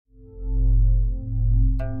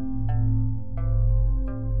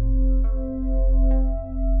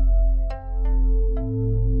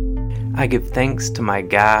I give thanks to my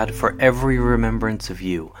God for every remembrance of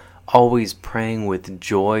you, always praying with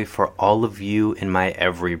joy for all of you in my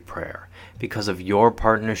every prayer, because of your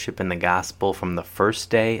partnership in the gospel from the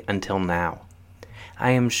first day until now.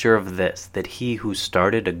 I am sure of this, that he who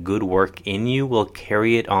started a good work in you will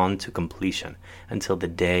carry it on to completion until the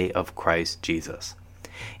day of Christ Jesus.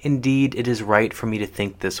 Indeed, it is right for me to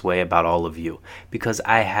think this way about all of you, because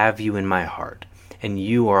I have you in my heart. And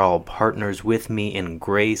you are all partners with me in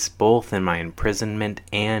grace, both in my imprisonment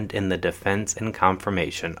and in the defense and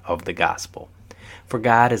confirmation of the gospel. For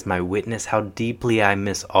God is my witness how deeply I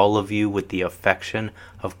miss all of you with the affection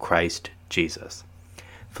of Christ Jesus.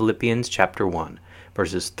 Philippians chapter 1,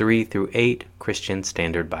 verses 3 through 8, Christian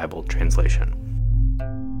Standard Bible Translation.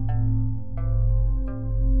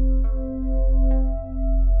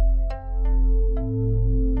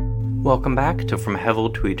 Welcome back to From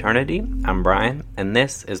Hevel to Eternity. I'm Brian, and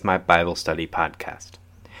this is my Bible study podcast.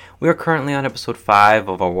 We are currently on episode 5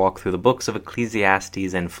 of our walk through the books of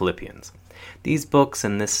Ecclesiastes and Philippians. These books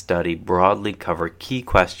in this study broadly cover key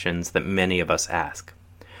questions that many of us ask.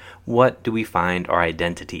 What do we find our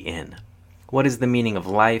identity in? What is the meaning of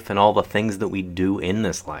life and all the things that we do in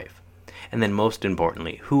this life? And then most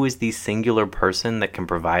importantly, who is the singular person that can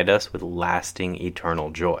provide us with lasting eternal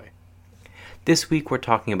joy? This week we're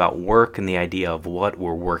talking about work and the idea of what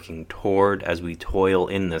we're working toward as we toil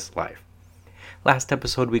in this life. Last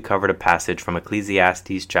episode we covered a passage from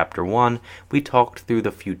Ecclesiastes chapter 1. We talked through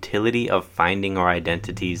the futility of finding our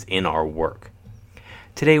identities in our work.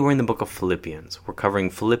 Today we're in the book of Philippians. We're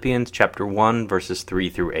covering Philippians chapter 1 verses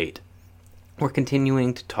 3 through 8. We're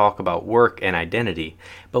continuing to talk about work and identity,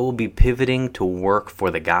 but we'll be pivoting to work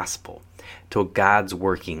for the gospel, to God's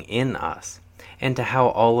working in us, and to how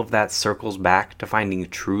all of that circles back to finding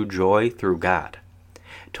true joy through God.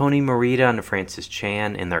 Tony Merida and Francis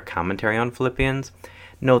Chan, in their commentary on Philippians,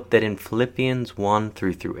 note that in Philippians 1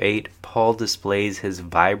 through 8, Paul displays his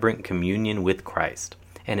vibrant communion with Christ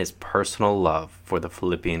and his personal love for the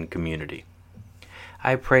Philippian community.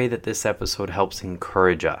 I pray that this episode helps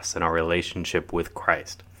encourage us in our relationship with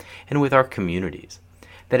Christ and with our communities,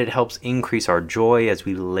 that it helps increase our joy as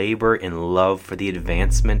we labor in love for the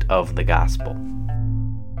advancement of the gospel.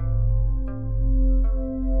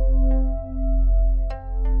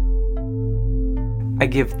 I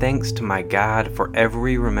give thanks to my God for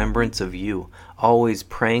every remembrance of you, always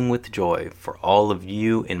praying with joy for all of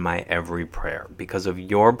you in my every prayer, because of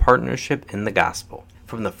your partnership in the gospel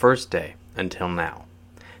from the first day until now.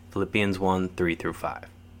 Philippians 1, 3 through 5.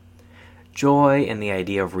 Joy and the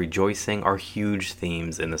idea of rejoicing are huge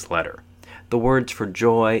themes in this letter. The words for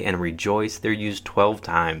joy and rejoice, they're used 12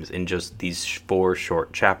 times in just these 4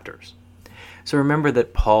 short chapters. So remember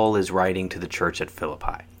that Paul is writing to the church at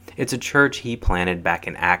Philippi. It's a church he planted back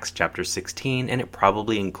in Acts chapter 16, and it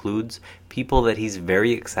probably includes people that he's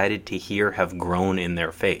very excited to hear have grown in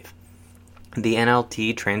their faith. The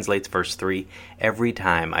NLT translates verse 3, "Every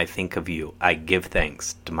time I think of you, I give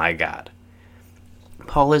thanks to my God."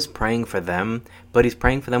 Paul is praying for them, but he's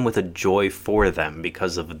praying for them with a joy for them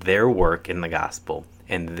because of their work in the gospel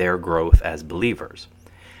and their growth as believers.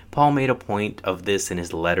 Paul made a point of this in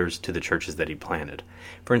his letters to the churches that he planted.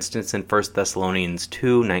 For instance, in 1 Thessalonians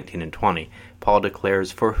 2, 19 and 20, Paul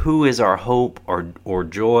declares, "For who is our hope or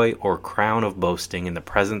joy or crown of boasting in the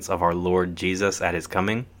presence of our Lord Jesus at his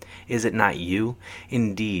coming? Is it not you?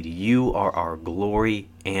 Indeed, you are our glory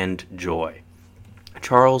and joy."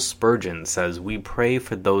 Charles Spurgeon says, "We pray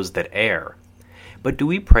for those that err, but do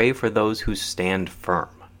we pray for those who stand firm?"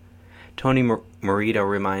 Tony Merida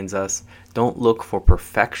reminds us, "Don't look for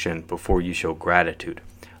perfection before you show gratitude.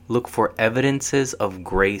 Look for evidences of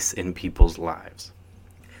grace in people's lives."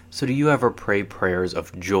 So do you ever pray prayers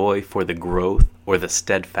of joy for the growth or the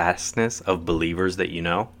steadfastness of believers that you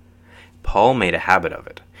know? Paul made a habit of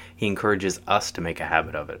it. He encourages us to make a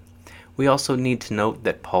habit of it. We also need to note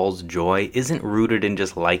that Paul's joy isn't rooted in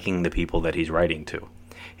just liking the people that he's writing to.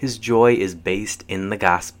 His joy is based in the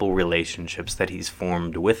gospel relationships that he's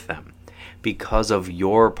formed with them, because of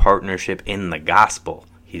your partnership in the gospel,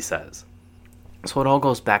 he says. So it all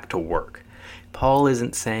goes back to work. Paul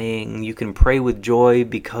isn't saying you can pray with joy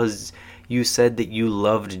because you said that you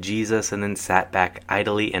loved Jesus and then sat back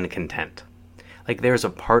idly and content. Like there's a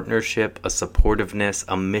partnership, a supportiveness,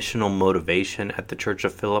 a missional motivation at the Church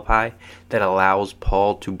of Philippi that allows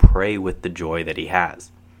Paul to pray with the joy that he has.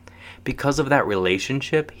 Because of that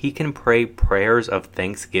relationship, he can pray prayers of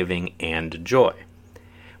thanksgiving and joy.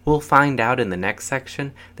 We'll find out in the next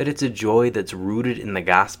section that it's a joy that's rooted in the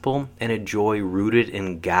gospel and a joy rooted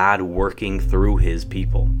in God working through His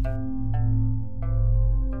people.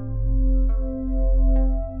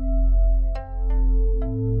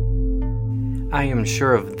 I am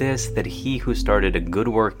sure of this, that he who started a good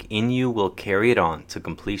work in you will carry it on to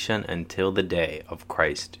completion until the day of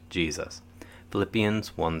Christ Jesus.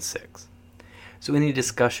 Philippians 1:6. So any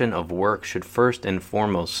discussion of work should first and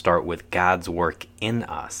foremost start with God's work in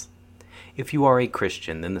us. If you are a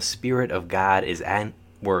Christian, then the Spirit of God is at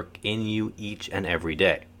work in you each and every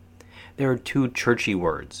day. There are two churchy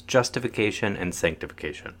words, justification and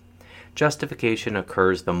sanctification. Justification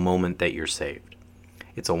occurs the moment that you're saved.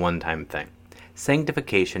 It's a one-time thing.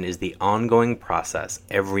 Sanctification is the ongoing process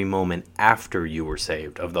every moment after you were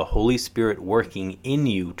saved of the Holy Spirit working in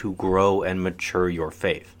you to grow and mature your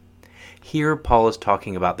faith. Here, Paul is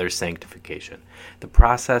talking about their sanctification, the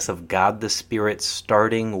process of God the Spirit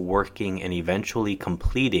starting, working, and eventually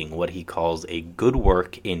completing what he calls a good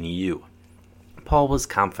work in you. Paul was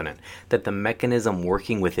confident that the mechanism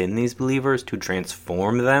working within these believers to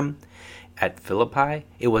transform them at Philippi,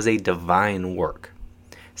 it was a divine work.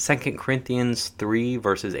 2 Corinthians 3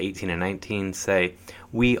 verses 18 and 19 say,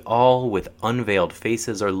 "We all with unveiled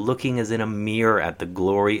faces are looking as in a mirror at the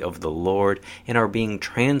glory of the Lord and are being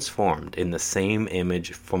transformed in the same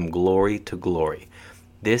image from glory to glory.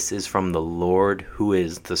 This is from the Lord who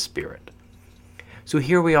is the Spirit." So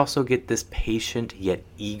here we also get this patient yet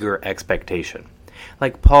eager expectation.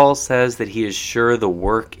 Like Paul says that he is sure the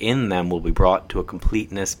work in them will be brought to a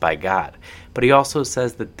completeness by God, but he also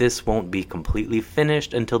says that this won't be completely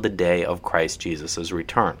finished until the day of Christ Jesus'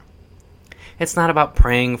 return. It's not about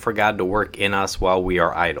praying for God to work in us while we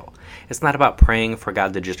are idle. It's not about praying for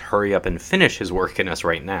God to just hurry up and finish His work in us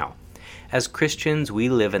right now. As Christians, we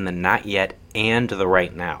live in the not yet and the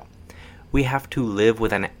right now. We have to live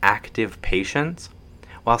with an active patience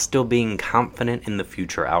while still being confident in the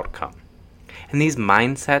future outcome. And these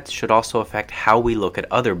mindsets should also affect how we look at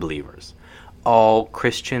other believers. All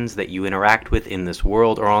Christians that you interact with in this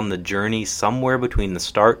world are on the journey somewhere between the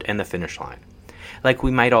start and the finish line. Like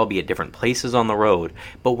we might all be at different places on the road,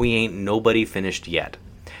 but we ain't nobody finished yet.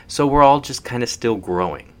 So we're all just kind of still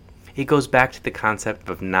growing. It goes back to the concept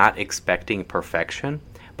of not expecting perfection,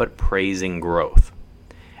 but praising growth.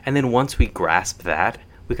 And then once we grasp that,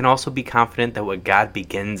 we can also be confident that what God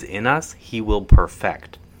begins in us, He will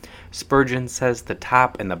perfect. Spurgeon says the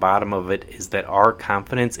top and the bottom of it is that our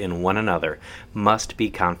confidence in one another must be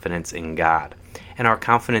confidence in God, and our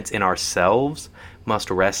confidence in ourselves must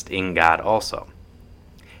rest in God also.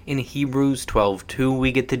 In Hebrews 12:2,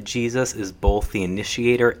 we get that Jesus is both the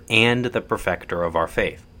initiator and the perfecter of our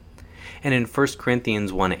faith. And in 1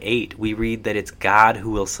 Corinthians 1:8, we read that it's God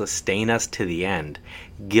who will sustain us to the end,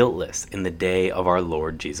 guiltless in the day of our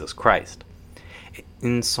Lord Jesus Christ.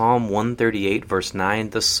 In Psalm 138, verse 9,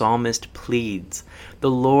 the psalmist pleads, "The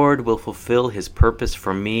Lord will fulfill His purpose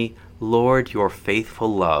for me. Lord, your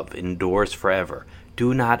faithful love endures forever.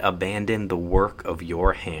 Do not abandon the work of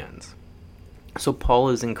your hands." So Paul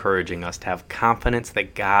is encouraging us to have confidence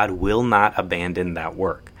that God will not abandon that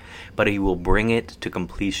work, but He will bring it to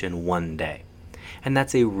completion one day. And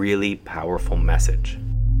that's a really powerful message.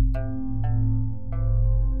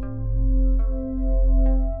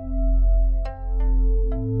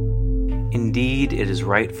 Indeed, it is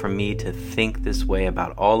right for me to think this way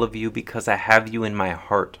about all of you because I have you in my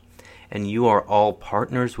heart, and you are all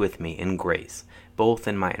partners with me in grace, both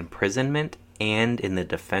in my imprisonment and in the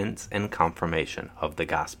defense and confirmation of the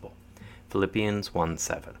gospel. Philippians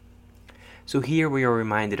 1:7. So here we are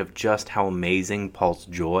reminded of just how amazing Paul's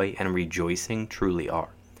joy and rejoicing truly are.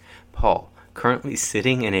 Paul, currently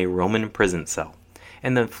sitting in a Roman prison cell,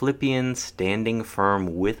 and the Philippians standing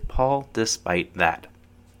firm with Paul despite that.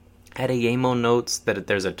 Adeyemo notes that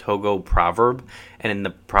there's a Togo proverb, and in the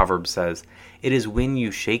proverb says, "It is when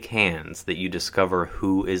you shake hands that you discover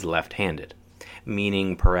who is left-handed,"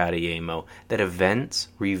 meaning, per Adeyemo, that events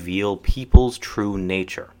reveal people's true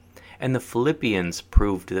nature. And the Philippians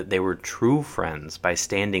proved that they were true friends by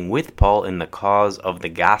standing with Paul in the cause of the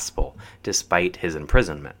gospel, despite his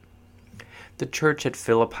imprisonment. The church at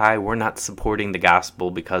Philippi were not supporting the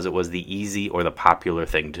gospel because it was the easy or the popular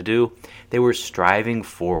thing to do. They were striving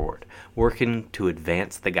forward, working to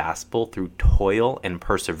advance the gospel through toil and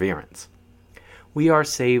perseverance. We are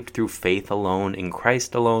saved through faith alone, in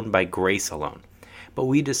Christ alone, by grace alone. But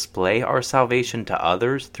we display our salvation to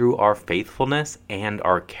others through our faithfulness and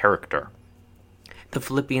our character. The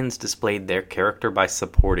Philippians displayed their character by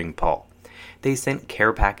supporting Paul. They sent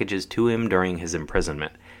care packages to him during his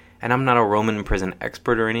imprisonment. And I'm not a Roman prison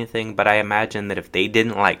expert or anything, but I imagine that if they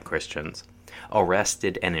didn't like Christians,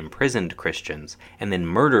 arrested and imprisoned Christians, and then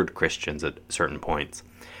murdered Christians at certain points,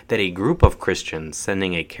 that a group of Christians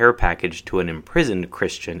sending a care package to an imprisoned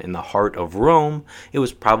Christian in the heart of Rome, it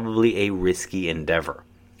was probably a risky endeavor.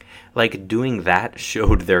 Like, doing that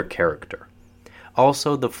showed their character.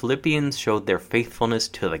 Also, the Philippians showed their faithfulness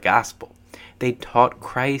to the gospel. They taught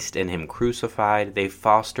Christ and Him crucified, they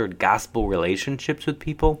fostered gospel relationships with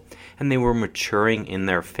people, and they were maturing in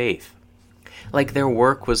their faith. Like, their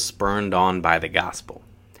work was spurned on by the gospel.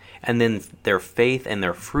 And then their faith and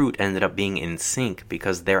their fruit ended up being in sync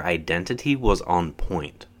because their identity was on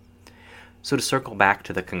point. So to circle back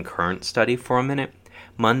to the concurrent study for a minute,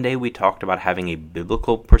 Monday we talked about having a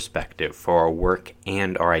biblical perspective for our work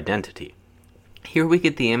and our identity. Here we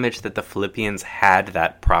get the image that the Philippians had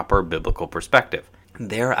that proper biblical perspective.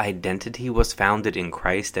 Their identity was founded in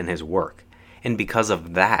Christ and His work, and because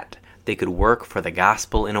of that, they could work for the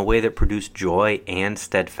gospel in a way that produced joy and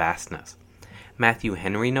steadfastness. Matthew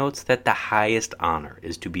Henry notes that the highest honor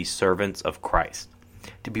is to be servants of Christ,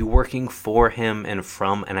 to be working for Him and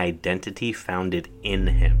from an identity founded in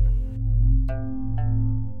Him.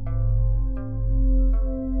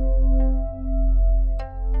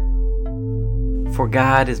 For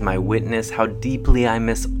God is my witness how deeply I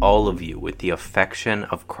miss all of you with the affection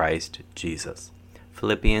of Christ Jesus.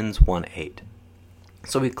 Philippians 1:8.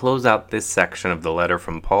 So we close out this section of the letter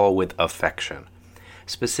from Paul with affection.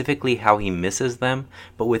 Specifically how he misses them,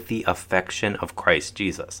 but with the affection of Christ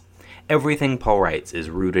Jesus. Everything Paul writes is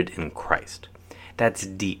rooted in Christ. That's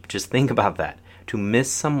deep. Just think about that. To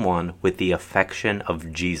miss someone with the affection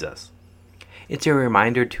of Jesus. It's a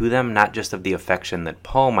reminder to them not just of the affection that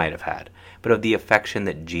Paul might have had, but of the affection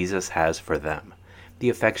that Jesus has for them. The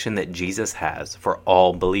affection that Jesus has for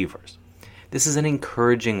all believers. This is an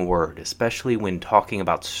encouraging word, especially when talking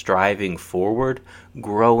about striving forward,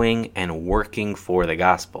 growing, and working for the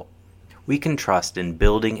gospel. We can trust in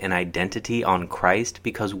building an identity on Christ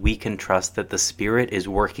because we can trust that the Spirit is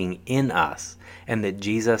working in us and that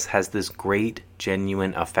Jesus has this great,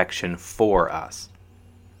 genuine affection for us.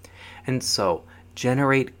 And so,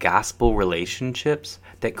 generate gospel relationships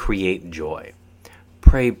that create joy.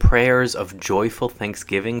 Pray prayers of joyful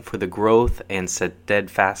thanksgiving for the growth and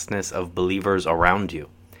steadfastness of believers around you.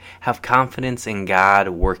 Have confidence in God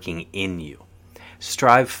working in you.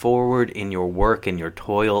 Strive forward in your work and your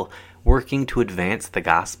toil, working to advance the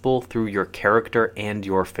gospel through your character and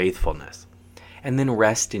your faithfulness. And then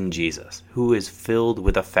rest in Jesus, who is filled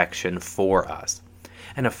with affection for us.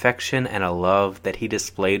 An affection and a love that He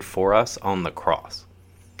displayed for us on the cross.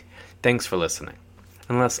 Thanks for listening.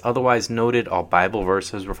 Unless otherwise noted, all Bible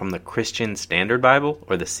verses were from the Christian Standard Bible,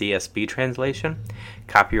 or the CSB translation.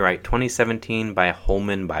 Copyright 2017 by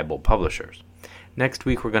Holman Bible Publishers. Next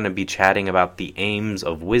week we're going to be chatting about the aims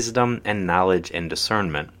of wisdom and knowledge and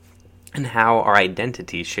discernment, and how our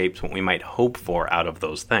identity shapes what we might hope for out of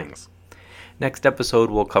those things. Next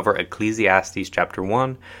episode we'll cover Ecclesiastes chapter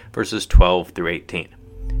 1, verses 12 through 18.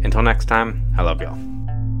 Until next time, I love y'all.